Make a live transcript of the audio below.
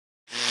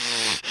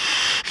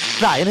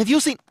Brian, have you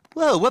seen...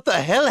 Whoa, what the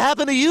hell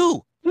happened to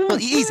you? Oh,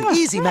 easy,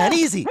 easy, man,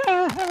 easy.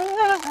 What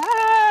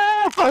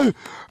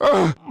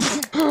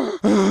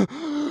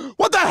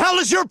the hell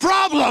is your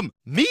problem?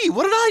 Me?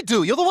 What did I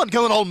do? You're the one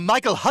going all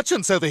Michael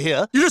Hutchins over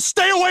here. You just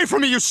stay away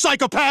from me, you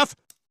psychopath!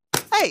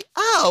 Hey,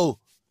 ow!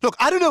 Look,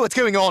 I don't know what's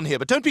going on here,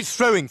 but don't be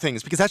throwing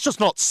things, because that's just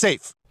not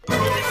safe.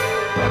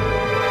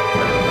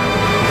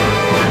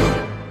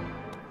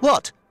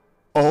 What?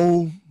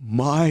 Oh,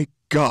 my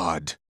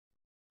God.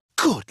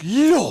 Good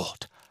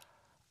Lord!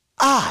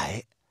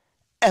 I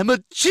am a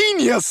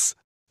genius!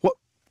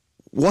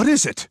 What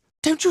is it?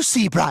 Don't you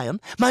see,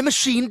 Brian? My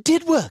machine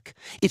did work.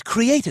 It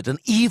created an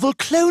evil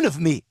clone of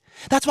me.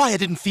 That's why I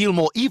didn't feel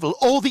more evil.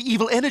 All the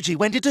evil energy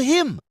went into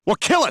him. Well,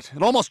 kill it.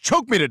 It almost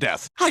choked me to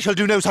death. I shall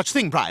do no such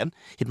thing, Brian.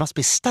 It must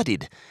be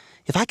studied.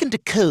 If I can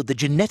decode the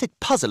genetic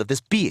puzzle of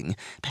this being,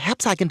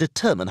 perhaps I can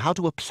determine how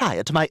to apply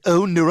it to my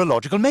own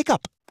neurological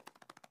makeup.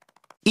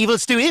 Evil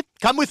Stewie,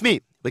 come with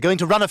me. We're going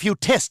to run a few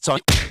tests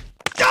on...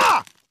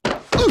 Ah!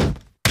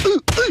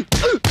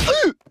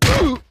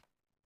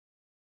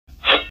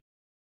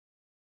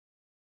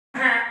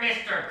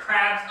 Mr.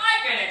 Krabs,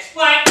 I can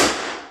explain